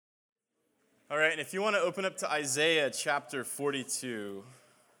All right, and if you want to open up to Isaiah chapter 42,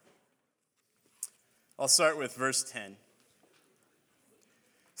 I'll start with verse 10.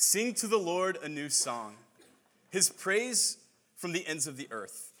 Sing to the Lord a new song, his praise from the ends of the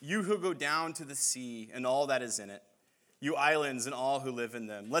earth. You who go down to the sea and all that is in it, you islands and all who live in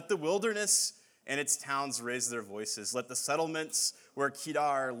them. Let the wilderness and its towns raise their voices. Let the settlements where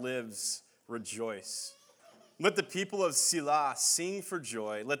Kedar lives rejoice. Let the people of Selah sing for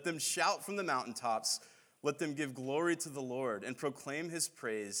joy. Let them shout from the mountaintops. Let them give glory to the Lord and proclaim his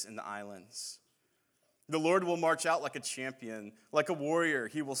praise in the islands. The Lord will march out like a champion. Like a warrior,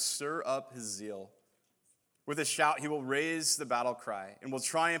 he will stir up his zeal. With a shout, he will raise the battle cry and will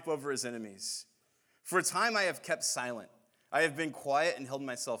triumph over his enemies. For a time I have kept silent. I have been quiet and held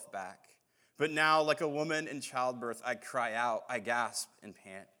myself back. But now, like a woman in childbirth, I cry out, I gasp and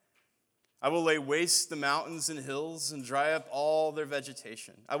pant. I will lay waste the mountains and hills and dry up all their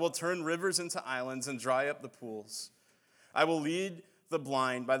vegetation. I will turn rivers into islands and dry up the pools. I will lead the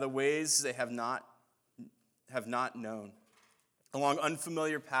blind by the ways they have not known. Along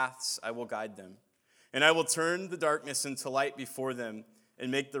unfamiliar paths I will guide them. And I will turn the darkness into light before them and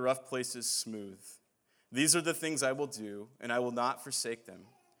make the rough places smooth. These are the things I will do, and I will not forsake them.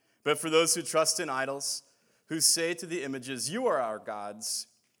 But for those who trust in idols, who say to the images, you are our gods,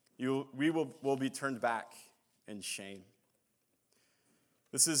 we will be turned back in shame.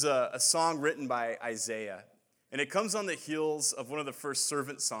 This is a song written by Isaiah, and it comes on the heels of one of the first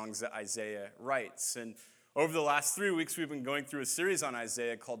servant songs that Isaiah writes. And over the last 3 weeks, we've been going through a series on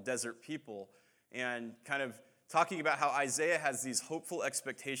Isaiah called Desert People, and kind of talking about how Isaiah has these hopeful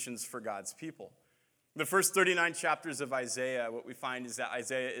expectations for God's people. The first 39 chapters of Isaiah, what we find is that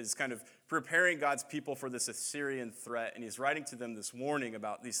Isaiah is kind of preparing God's people for this Assyrian threat, and he's writing to them this warning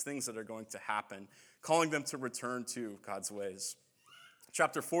about these things that are going to happen, calling them to return to God's ways.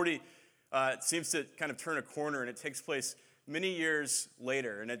 Chapter 40 seems to kind of turn a corner, and it takes place many years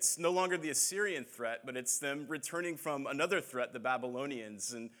later, and it's no longer the Assyrian threat, but it's them returning from another threat, the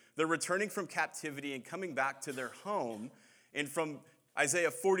Babylonians, and they're returning from captivity and coming back to their home, and from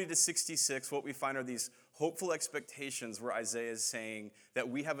Isaiah 40 to 66, what we find are these hopeful expectations where Isaiah is saying that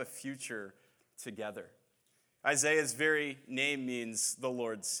we have a future together. Isaiah's very name means the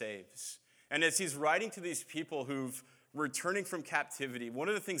Lord saves. And as he's writing to these people who've returning from captivity, one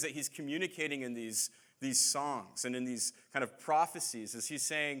of the things that he's communicating in these songs and in these kind of prophecies is he's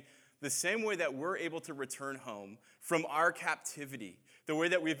saying the same way that we're able to return home from our captivity, the way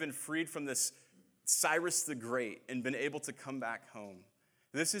that we've been freed from this Cyrus the Great and been able to come back home.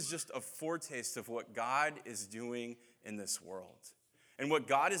 This is just a foretaste of what God is doing in this world and what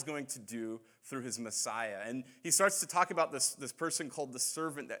God is going to do through his Messiah. And he starts to talk about this person called the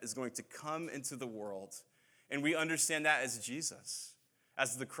servant that is going to come into the world. And we understand that as Jesus,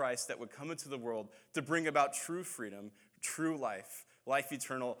 as the Christ that would come into the world to bring about true freedom, true life, life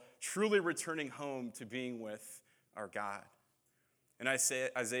eternal, truly returning home to being with our God. And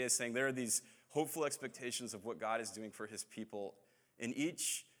Isaiah is saying there are these hopeful expectations of what God is doing for his people in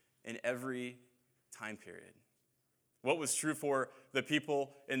each and every time period. What was true for the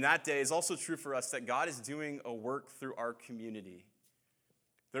people in that day is also true for us, that God is doing a work through our community.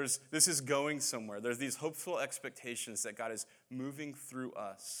 This is going somewhere. There's these hopeful expectations that God is moving through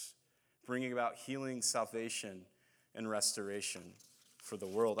us, bringing about healing, salvation, and restoration for the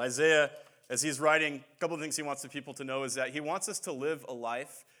world. Isaiah, as he's writing, a couple of things he wants the people to know is that he wants us to live a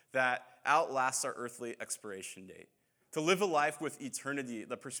life that outlasts our earthly expiration date. To live a life with eternity,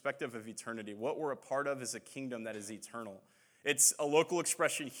 the perspective of eternity. What we're a part of is a kingdom that is eternal. It's a local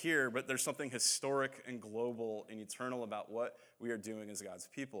expression here, but there's something historic and global and eternal about what we are doing as God's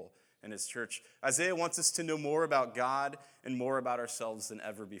people and his church. Isaiah wants us to know more about God and more about ourselves than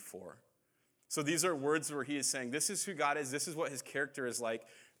ever before. So these are words where he is saying, this is who God is, this is what his character is like,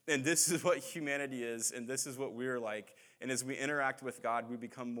 and this is what humanity is, and this is what we're like. And as we interact with God, we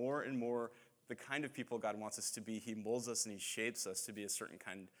become more and more the kind of people God wants us to be. He molds us and he shapes us to be a certain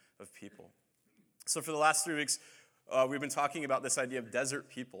kind of people. So for the last 3 weeks, we've been talking about this idea of desert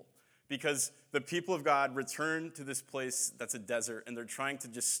people, because the people of God return to this place that's a desert, and they're trying to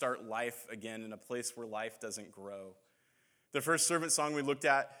just start life again in a place where life doesn't grow. The first servant song we looked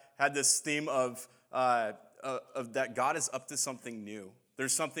at had this theme of that God is up to something new.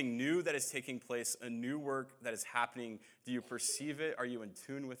 There's something new that is taking place, a new work that is happening. Do you perceive it? Are you in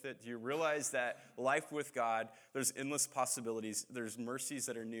tune with it? Do you realize that life with God, there's endless possibilities. There's mercies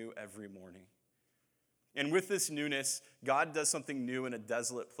that are new every morning. And with this newness, God does something new in a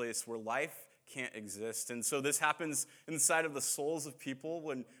desolate place where life can't exist. And so this happens inside of the souls of people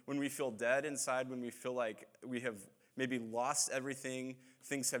when we feel dead inside, when we feel like we have maybe lost everything.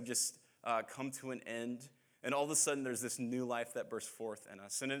 Things have just come to an end. And all of a sudden, there's this new life that bursts forth in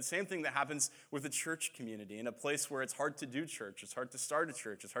us. And the same thing that happens with the church community. In a place where it's hard to do church, it's hard to start a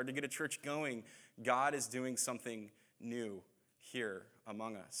church, it's hard to get a church going, God is doing something new here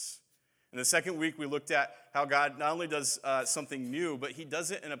among us. In the second week, we looked at how God not only does something new, but he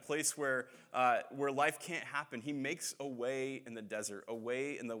does it in a place where life can't happen. He makes a way in the desert, a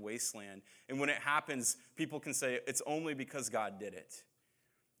way in the wasteland. And when it happens, people can say, it's only because God did it.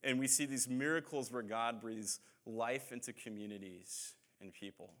 And we see these miracles where God breathes life into communities and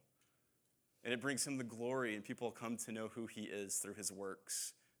people. And it brings him the glory, and people come to know who he is through his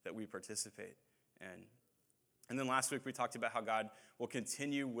works that we participate in. And then last week we talked about how God will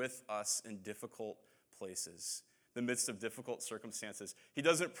continue with us in difficult places, the midst of difficult circumstances. He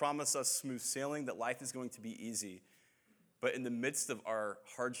doesn't promise us smooth sailing, that life is going to be easy. But in the midst of our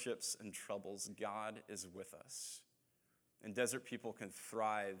hardships and troubles, God is with us. And desert people can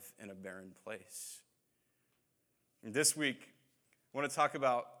thrive in a barren place. And this week, I want to talk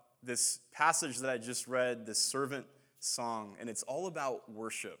about this passage that I just read, this servant song, and it's all about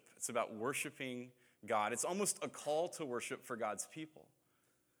worship. It's about worshiping God. It's almost a call to worship for God's people.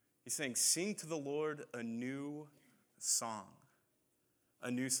 He's saying, sing to the Lord a new song. A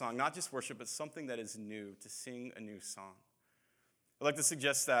new song. Not just worship, but something that is new, to sing a new song. I'd like to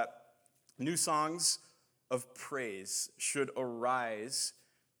suggest that new songs of praise should arise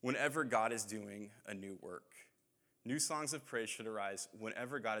whenever God is doing a new work. New songs of praise should arise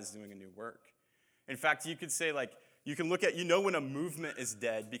whenever God is doing a new work. In fact, you could say, you can look at, when a movement is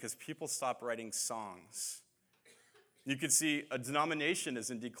dead because people stop writing songs. You could see a denomination is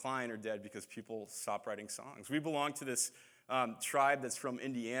in decline or dead because people stop writing songs. We belong to this tribe that's from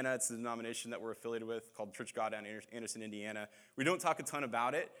Indiana. It's the denomination that we're affiliated with called Church God down in Anderson, Indiana. We don't talk a ton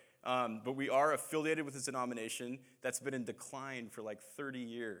about it. But we are affiliated with this denomination that's been in decline for 30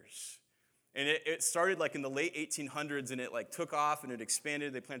 years. And it started in the late 1800s, and it took off and it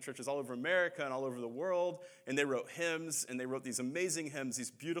expanded. They planted churches all over America and all over the world, and they wrote hymns, and they wrote these amazing hymns, these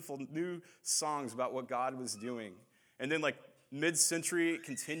beautiful new songs about what God was doing. And then mid-century it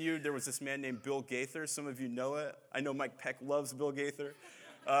continued. There was this man named Bill Gaither. Some of you know it. I know Mike Peck loves Bill Gaither.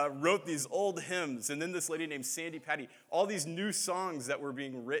 Wrote these old hymns, and then this lady named Sandy Patty, all these new songs that were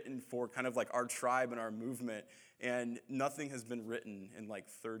being written for kind of our tribe and our movement, and nothing has been written in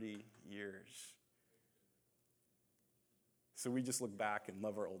 30 years. So we just look back and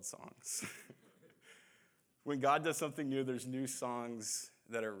love our old songs. When God does something new, there's new songs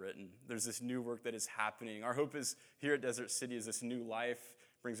that are written. There's this new work that is happening. Our hope is here at Desert City is this new life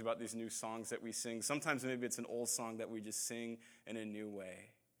brings about these new songs that we sing. Sometimes maybe it's an old song that we just sing in a new way.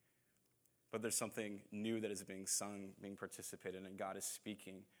 But there's something new that is being sung, being participated in, and God is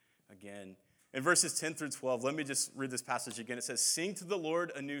speaking again. In verses 10 through 12, let me just read this passage again. It says, sing to the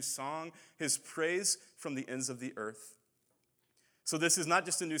Lord a new song, his praise from the ends of the earth. So this is not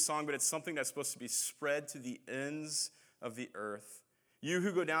just a new song, but it's something that's supposed to be spread to the ends of the earth. You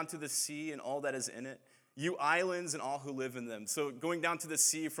who go down to the sea and all that is in it, you islands and all who live in them. So going down to the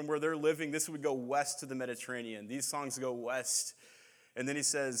sea from where they're living, this would go west to the Mediterranean. These songs go west. And then he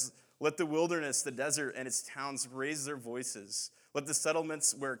says, let the wilderness, the desert, and its towns raise their voices. Let the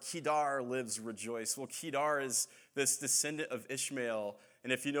settlements where Kedar lives rejoice. Well, Kedar is this descendant of Ishmael.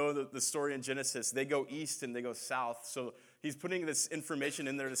 And if you know the story in Genesis, they go east and they go south. So he's putting this information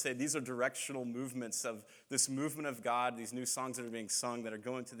in there to say these are directional movements of this movement of God, these new songs that are being sung that are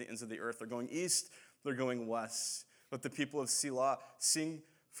going to the ends of the earth. They're going east, they're going west. Let the people of Selah sing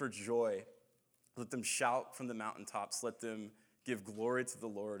for joy. Let them shout from the mountaintops. Let them give glory to the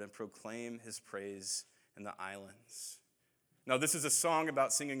Lord and proclaim his praise in the islands. Now, this is a song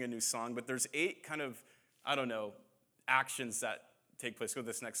about singing a new song, but there's 8 kind of, actions that take place. Go to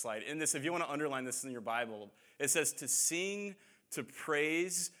this next slide. In this, if you want to underline this in your Bible, it says to sing, to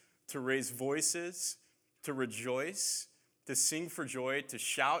praise, to raise voices, to rejoice, to sing for joy, to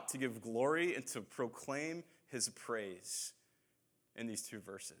shout, to give glory, and to proclaim his praise in these 2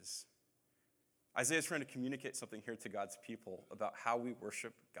 verses. Isaiah is trying to communicate something here to God's people about how we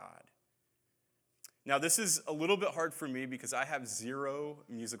worship God. Now, this is a little bit hard for me because I have 0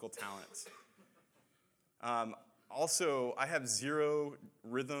 musical talent. Also, I have 0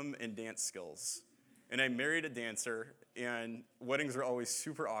 rhythm and dance skills. And I married a dancer, and weddings are always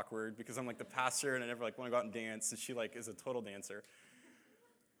super awkward because I'm the pastor and I never want to go out and dance, and she is a total dancer.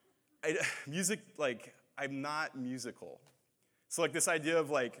 I'm not musical. So this idea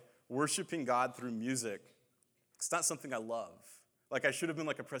of worshiping God through music, it's not something I love. I should have been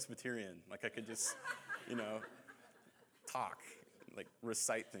a Presbyterian. I could just, talk,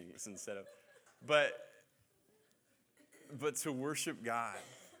 recite things instead of. But to worship God,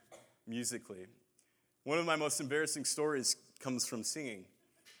 musically. One of my most embarrassing stories comes from singing.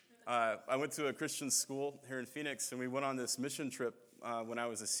 I went to a Christian school here in Phoenix, and we went on this mission trip when I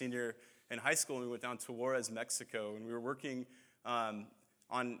was a senior in high school, and we went down to Juarez, Mexico, and we were working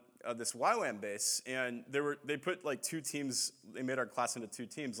on this YWAM base, and they put like two teams. They made our class into two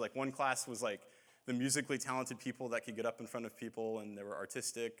teams. Like one class was like the musically talented people that could get up in front of people, and they were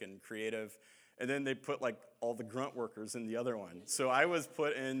artistic and creative. And then they put like all the grunt workers in the other one. So I was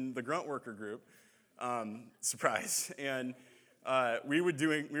put in the grunt worker group. Surprise. And we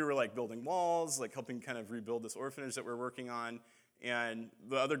were like building walls, like helping kind of rebuild this orphanage that we're working on. And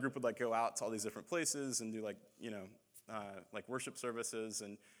the other group would like go out to all these different places and do like, like worship services.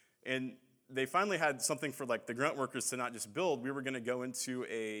 And they finally had something for like the grunt workers to not just build. We were going to go into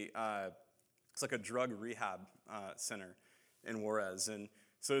it's like a drug rehab center in Juarez. And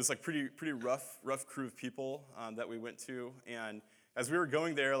so it was like pretty rough crew of people that we went to. And as we were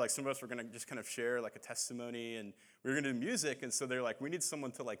going there, like some of us were going to just kind of share like a testimony, and we were going to do music. And so they're like, we need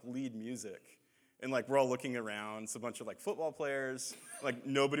someone to like lead music. And like we're all looking around. It's a bunch of like football players. Like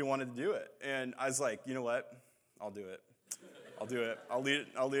nobody wanted to do it. And I was like, you know what? I'll do it.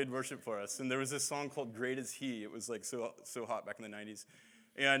 I'll lead worship for us. And there was this song called "Great Is He." It was like so hot back in the 90s.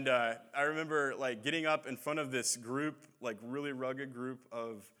 And I remember like getting up in front of this group, like really rugged group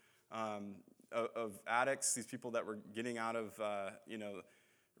of addicts, these people that were getting out of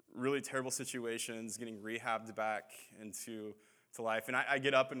really terrible situations, getting rehabbed back into life. And I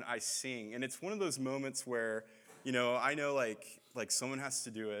get up and I sing, and it's one of those moments where I know like someone has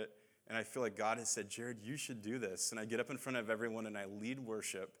to do it, and I feel like God has said, Jared, you should do this. And I get up in front of everyone and I lead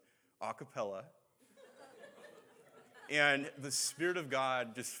worship a cappella. And the Spirit of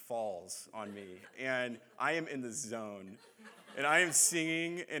God just falls on me. And I am in the zone. And I am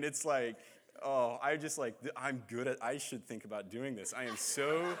singing, and it's like, I'm good at, I should think about doing this.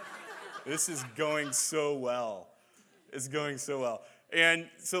 This is going so well. It's going so well. And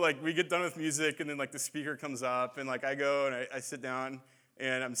so like we get done with music, and then like the speaker comes up, and like I go and I sit down,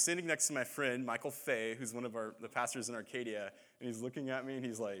 and I'm sitting next to my friend, Michael Fay, who's one of the pastors in Arcadia, and he's looking at me, and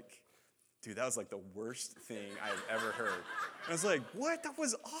he's like, dude, that was like the worst thing I've ever heard. And I was like, what? That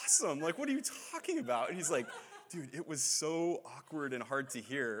was awesome. Like, what are you talking about? And he's like, dude, it was so awkward and hard to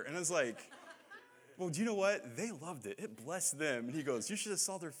hear. And I was like, well, do you know what? They loved it. It blessed them. And he goes, you should have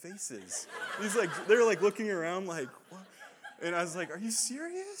saw their faces. And he's like, they're like looking around like, what? And I was like, are you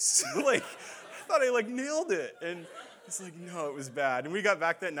serious? Like, I thought I like nailed it. And it's like, no, it was bad. And we got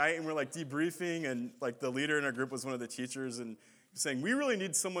back that night and we're like debriefing, and like the leader in our group was one of the teachers, and saying, we really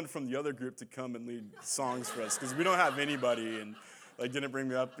need someone from the other group to come and lead songs for us because we don't have anybody, and like didn't bring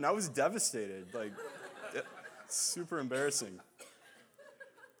me up. And I was devastated, like super embarrassing.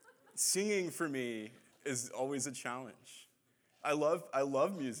 Singing for me is always a challenge. I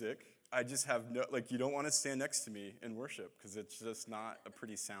love music. I just have you don't want to stand next to me in worship because it's just not a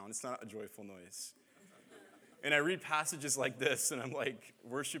pretty sound. It's not a joyful noise. And I read passages like this, and I'm like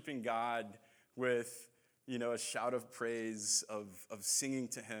worshiping God with a shout of praise, of singing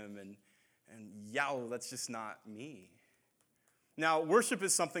to him, and that's just not me. Now, worship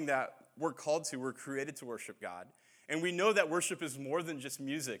is something that we're called to. We're created to worship God. And we know that worship is more than just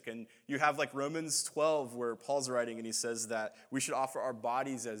music. And you have like Romans 12, where Paul's writing, and he says that we should offer our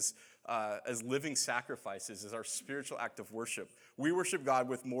bodies as living sacrifices, as our spiritual act of worship. We worship God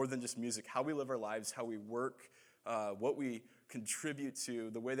with more than just music. How we live our lives, how we work, what we contribute to,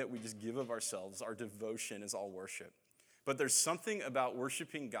 the way that we just give of ourselves, our devotion is all worship. But there's something about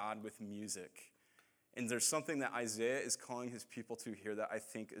worshiping God with music, and there's something that Isaiah is calling his people to here that I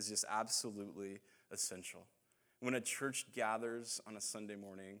think is just absolutely essential. When a church gathers on a Sunday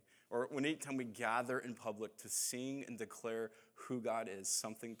morning, or when anytime we gather in public to sing and declare who God is,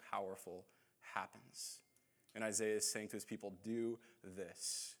 something powerful happens. And Isaiah is saying to his people, do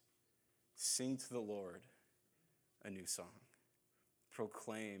this. Sing to the Lord a new song.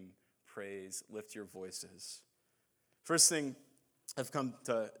 Proclaim, praise, lift your voices. First thing I've come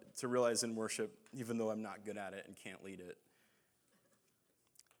to realize in worship, even though I'm not good at it and can't lead it,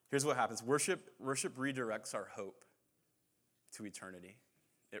 here's what happens. Worship redirects our hope to eternity.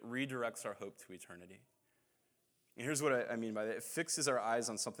 It redirects our hope to eternity. And here's what I mean by that. It fixes our eyes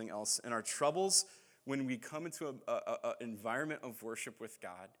on something else. And our troubles, when we come into an environment of worship with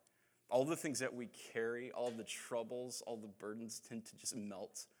God, all the things that we carry, all the troubles, all the burdens tend to just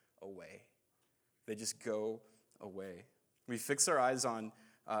melt away. They just go away. We fix our eyes on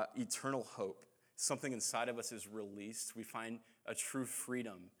eternal hope. Something inside of us is released. We find a true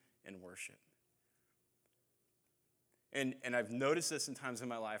freedom in worship. And I've noticed this in times in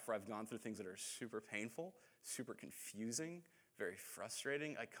my life where I've gone through things that are super painful, super confusing, very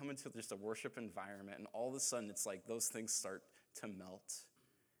frustrating. I come into just a worship environment, and all of a sudden it's like those things start to melt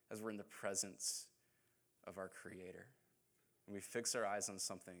as we're in the presence of our Creator. And we fix our eyes on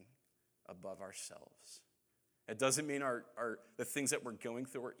something above ourselves. It doesn't mean the things that we're going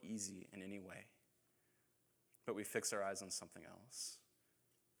through are easy in any way, but we fix our eyes on something else.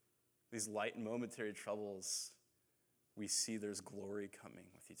 These light and momentary troubles, we see there's glory coming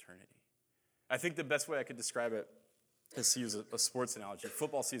with eternity. I think the best way I could describe it is to use a sports analogy.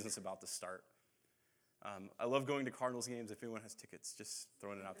 Football season's about to start. I love going to Cardinals games. If anyone has tickets, just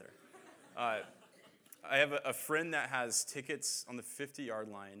throwing it out there. I have a friend that has tickets on the 50-yard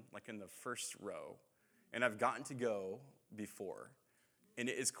line, like in the first row, and I've gotten to go before. And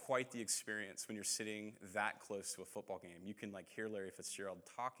it is quite the experience when you're sitting that close to a football game. You can hear Larry Fitzgerald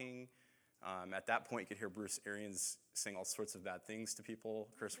talking. At that point, you could hear Bruce Arians saying all sorts of bad things to people,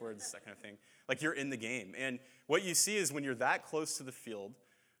 curse words, that kind of thing. Like you're in the game. And what you see is when you're that close to the field,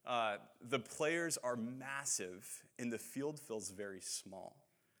 the players are massive and the field feels very small.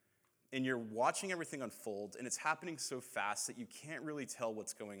 And you're watching everything unfold, and it's happening so fast that you can't really tell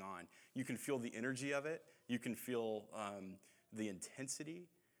what's going on. You can feel the energy of it. You can feel the intensity.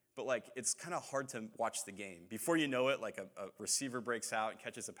 But it's kind of hard to watch the game. Before you know it, a receiver breaks out and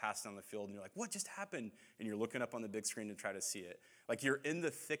catches a pass down the field, and you're like, what just happened? And you're looking up on the big screen to try to see it. You're in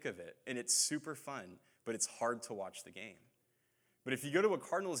the thick of it, and it's super fun, but it's hard to watch the game. But if you go to a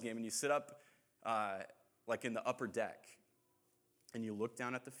Cardinals game and you sit up in the upper deck, and you look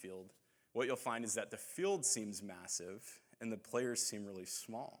down at the field, what you'll find is that the field seems massive, and the players seem really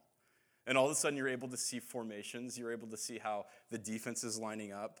small. And all of a sudden, you're able to see formations. You're able to see how the defense is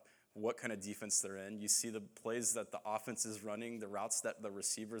lining up, what kind of defense they're in. You see the plays that the offense is running, the routes that the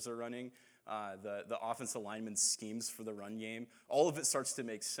receivers are running, the offensive lineman schemes for the run game. All of it starts to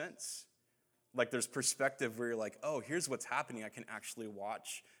make sense. There's perspective where you're like, oh, here's what's happening. I can actually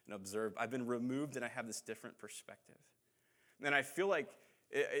watch and observe. I've been removed, and I have this different perspective. And I feel like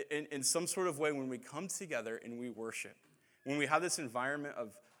in some sort of way, when we come together and we worship, when we have this environment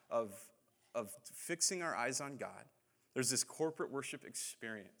of fixing our eyes on God, there's this corporate worship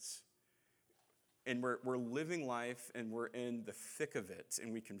experience. And we're living life, and we're in the thick of it,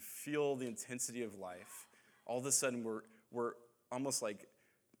 and we can feel the intensity of life. All of a sudden, we're almost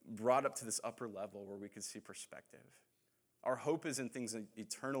brought up to this upper level where we can see perspective. Our hope is in things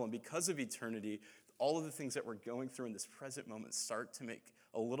eternal, and because of eternity, all of the things that we're going through in this present moment start to make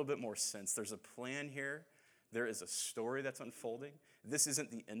a little bit more sense. There's a plan here. There is a story that's unfolding. This isn't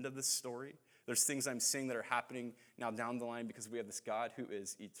the end of the story. There's things I'm seeing that are happening now down the line because we have this God who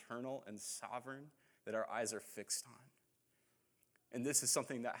is eternal and sovereign that our eyes are fixed on. And this is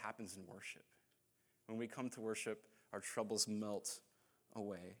something that happens in worship. When we come to worship, our troubles melt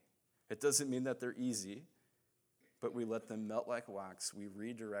away. It doesn't mean that they're easy, but we let them melt like wax. We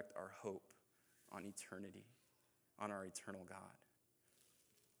redirect our hope on eternity, on our eternal God.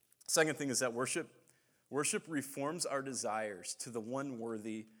 Second thing is that worship reforms our desires to the one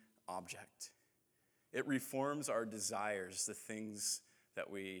worthy object. It reforms our desires, the things that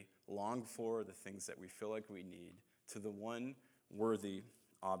we long for, the things that we feel like we need, to the one worthy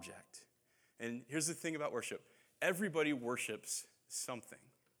object. And here's the thing about worship. Everybody worships something.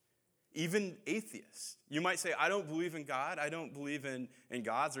 Even atheists. You might say, I don't believe in God. I don't believe in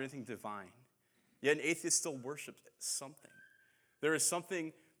gods or anything divine. Yet an atheist still worships something. There is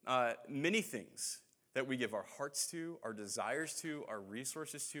something, many things that we give our hearts to, our desires to, our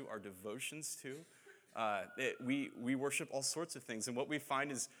resources to, our devotions to. We worship all sorts of things. And what we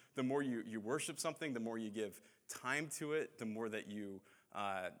find is the more you worship something, the more you give time to it, the more that you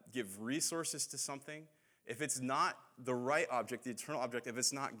give resources to something. If it's not the right object, the eternal object, if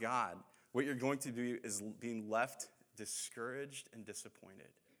it's not God, what you're going to do is being left discouraged and disappointed.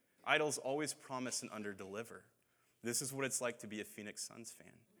 Idols always promise and underdeliver. This is what it's like to be a Phoenix Suns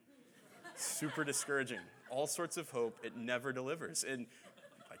fan. Super discouraging. All sorts of hope. It never delivers. And you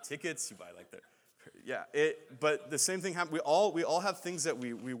buy tickets, you buy but the same thing happens. We all have things that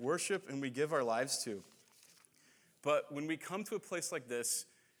we worship and we give our lives to. But when we come to a place like this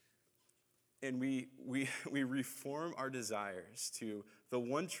and we reform our desires to the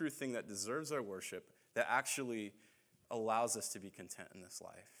one true thing that deserves our worship, that actually allows us to be content in this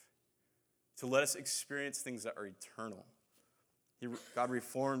life, to let us experience things that are eternal. God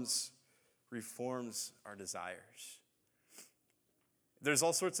reforms our desires. There's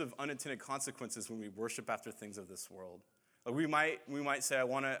all sorts of unintended consequences when we worship after things of this world. We might say, I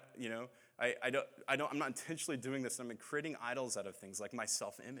want to, I'm not intentionally doing this. I'm creating idols out of things like my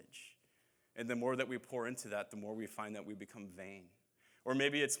self-image. And the more that we pour into that, the more we find that we become vain. Or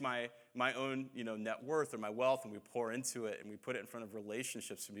maybe it's my own, net worth or my wealth, and we pour into it and we put it in front of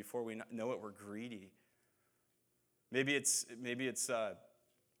relationships, and before we know it, we're greedy. Maybe it's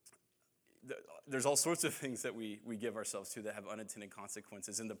there's all sorts of things that we give ourselves to that have unintended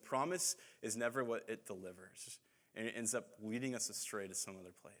consequences, and the promise is never what it delivers, and it ends up leading us astray to some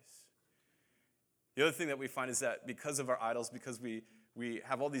other place. The other thing that we find is that because of our idols, because we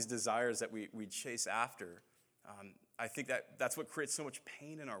have all these desires that we chase after, I think that's what creates so much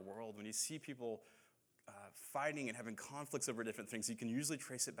pain in our world. When you see people fighting and having conflicts over different things, you can usually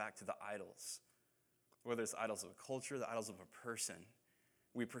trace it back to the idols, whether it's idols of a culture, the idols of a person.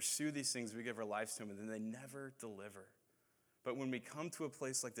 We pursue these things, we give our lives to them, and then they never deliver. But when we come to a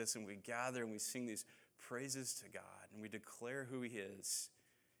place like this and we gather and we sing these praises to God and we declare who he is,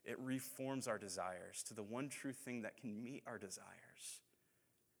 it reforms our desires to the one true thing that can meet our desires,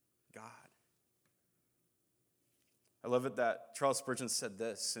 God. I love it that Charles Spurgeon said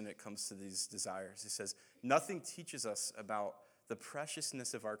this, and it comes to these desires. He says, nothing teaches us about the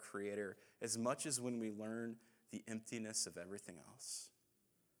preciousness of our Creator as much as when we learn the emptiness of everything else.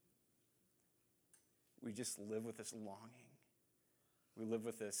 We just live with this longing. We live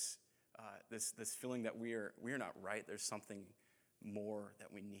with this feeling that we are not right. There's something more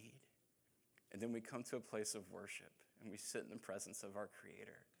that we need. And then we come to a place of worship, and we sit in the presence of our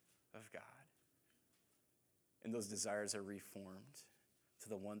Creator, of God. And those desires are reformed to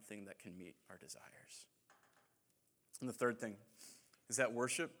the one thing that can meet our desires. And the third thing is that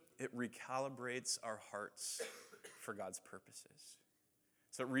worship, it recalibrates our hearts for God's purposes.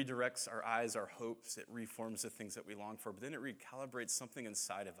 So it redirects our eyes, our hopes, it reforms the things that we long for, but then it recalibrates something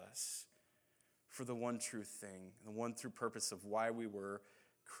inside of us for the one true thing, the one true purpose of why we were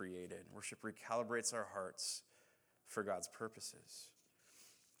created. Worship recalibrates our hearts for God's purposes.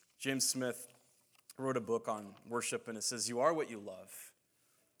 James Smith wrote a book on worship, and it says, you are what you love.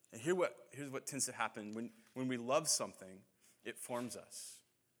 And here's what tends to happen. When we love something, it forms us.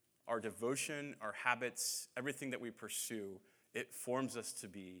 Our devotion, our habits, everything that we pursue, it forms us to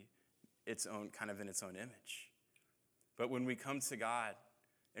be its own, kind of in its own image. But when we come to God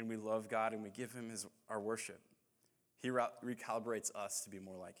and we love God and we give him our worship, he recalibrates us to be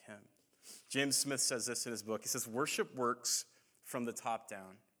more like him. James Smith says this in his book. He says, worship works from the top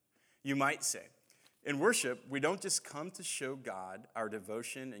down. You might say, in worship, we don't just come to show God our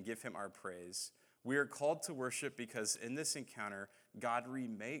devotion and give him our praise. We are called to worship because in this encounter, God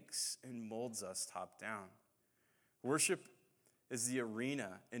remakes and molds us top down. Worship is the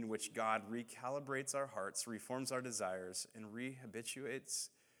arena in which God recalibrates our hearts, reforms our desires, and rehabituates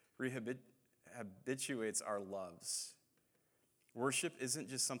our loves. Worship isn't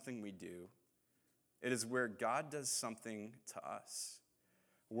just something we do. It is where God does something to us.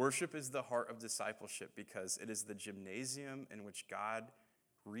 Worship is the heart of discipleship because it is the gymnasium in which God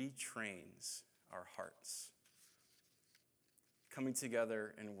retrains our hearts. Coming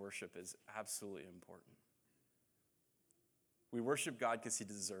together in worship is absolutely important. We worship God because he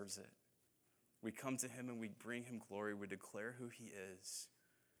deserves it. We come to him and we bring him glory. We declare who he is.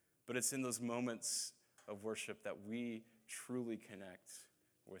 But it's in those moments of worship that we truly connect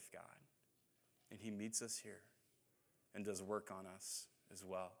with God. And he meets us here and does work on us as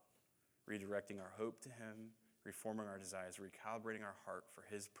well, redirecting our hope to him, reforming our desires, recalibrating our heart for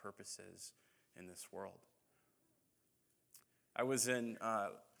his purposes in this world. I was in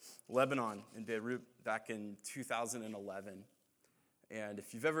Lebanon, in Beirut, back in 2011. And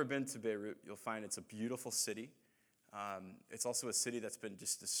if you've ever been to Beirut, you'll find it's a beautiful city. It's also a city that's been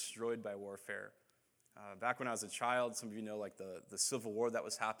just destroyed by warfare. Back when I was a child, some of you know, like the civil war that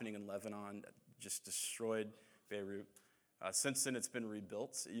was happening in Lebanon that just destroyed Beirut. Since then, it's been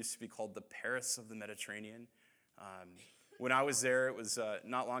rebuilt. It used to be called the Paris of the Mediterranean. When I was there, it was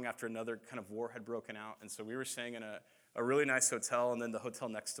not long after another kind of war had broken out. And so we were staying in a really nice hotel, and then the hotel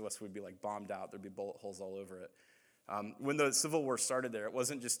next to us would be like bombed out. There'd be bullet holes all over it. When the Civil War started there, it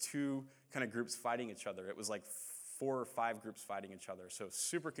wasn't just two kind of groups fighting each other. It was like 4 or 5 groups fighting each other. So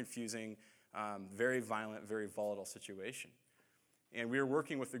super confusing, very violent, very volatile situation. And we were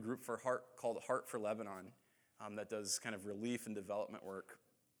working with a group called Heart for Lebanon that does kind of relief and development work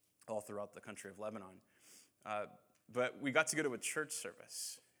all throughout the country of Lebanon. But we got to go to a church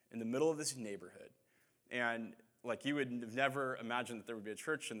service in the middle of this neighborhood. And like you would have never imagined that there would be a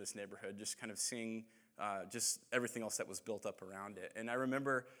church in this neighborhood, just kind of seeing just everything else that was built up around it. And I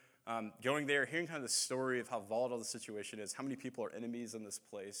remember going there, hearing kind of the story of how volatile the situation is, how many people are enemies in this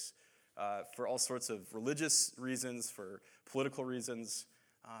place for all sorts of religious reasons, for political reasons.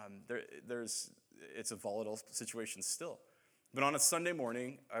 It's a volatile situation still. But on a Sunday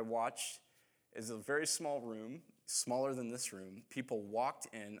morning, I watched as a very small room smaller than this room, people walked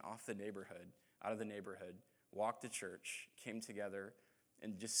in out of the neighborhood, walked to church, came together,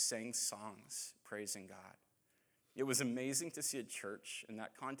 and just sang songs praising God. It was amazing to see a church in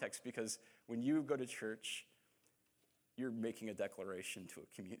that context, because when you go to church, you're making a declaration to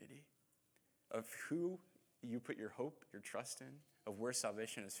a community of who you put your hope, your trust in, of where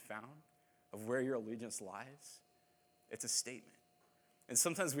salvation is found, of where your allegiance lies. It's a statement. And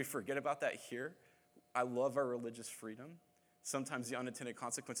sometimes we forget about that here. I love our religious freedom. Sometimes the unintended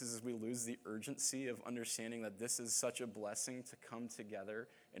consequences is we lose the urgency of understanding that this is such a blessing to come together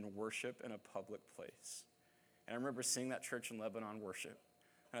and worship in a public place. And I remember seeing that church in Lebanon worship,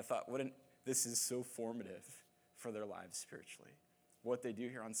 and I thought, this is so formative for their lives spiritually. What they do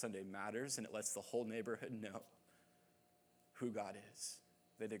here on Sunday matters, and it lets the whole neighborhood know who God is.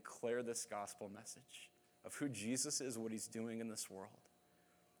 They declare this gospel message of who Jesus is, what he's doing in this world.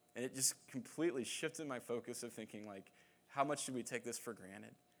 And it just completely shifted my focus of thinking, like, how much do we take this for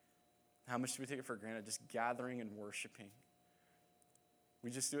granted? How much do we take it for granted, just gathering and worshiping? We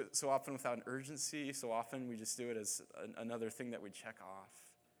just do it so often without an urgency. So often we just do it as another thing that we check off.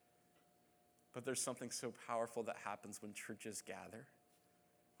 But there's something so powerful that happens when churches gather.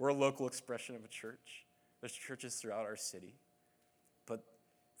 We're a local expression of a church. There's churches throughout our city. But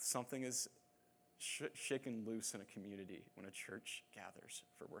something is shaken loose in a community when a church gathers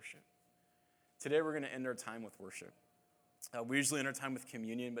for worship. Today we're going to end our time with worship. We usually end our time with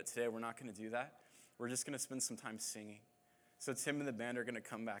communion, but today we're not going to do that. We're just going to spend some time singing. So Tim and the band are going to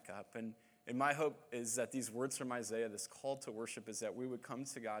come back up. And my hope is that these words from Isaiah, this call to worship, is that we would come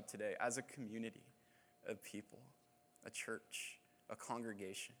to God today as a community of people, a church, a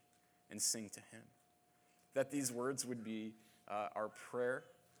congregation, and sing to him. That these words would be our prayer,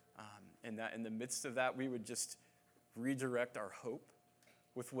 and that in the midst of that, we would just redirect our hope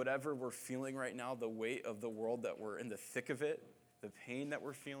with whatever we're feeling right now, the weight of the world that we're in the thick of it, the pain that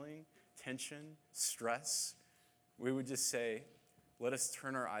we're feeling, tension, stress. We would just say, let us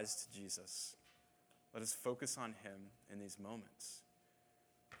turn our eyes to Jesus. Let us focus on him in these moments.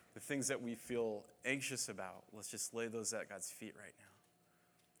 The things that we feel anxious about, let's just lay those at God's feet right now.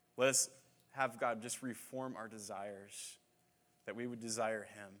 Let us have God just reform our desires, that we would desire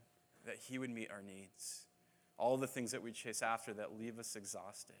him, that he would meet our needs. All the things that we chase after that leave us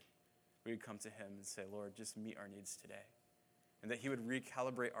exhausted, we would come to him and say, Lord, just meet our needs today. And that he would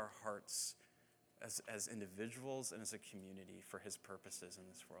recalibrate our hearts as individuals and as a community for his purposes in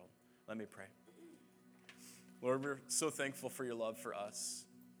this world. Let me pray. Lord, we're so thankful for your love for us.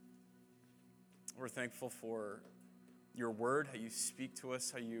 We're thankful for your word, how you speak to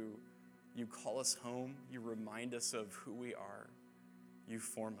us, how you call us home. You remind us of who we are. You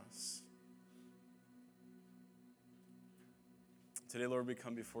form us. Today, Lord, we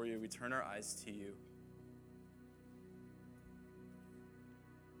come before you. We turn our eyes to you.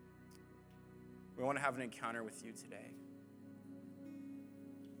 We want to have an encounter with you today.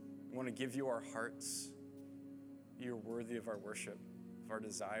 We want to give you our hearts. You're worthy of our worship, of our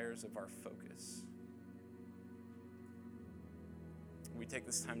desires, of our focus. We take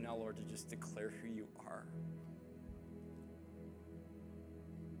this time now, Lord, to just declare who you are.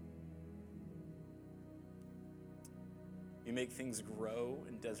 You make things grow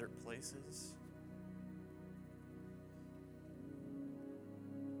in desert places.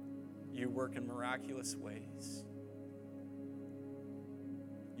 You work in miraculous ways.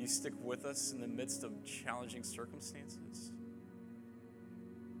 You stick with us in the midst of challenging circumstances.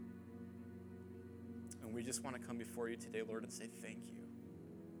 And we just want to come before you today, Lord, and say thank you.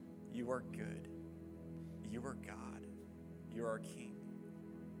 You are good. You are God. You are our King.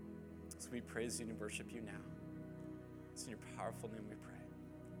 So we praise you and worship you now. It's in your powerful name we pray.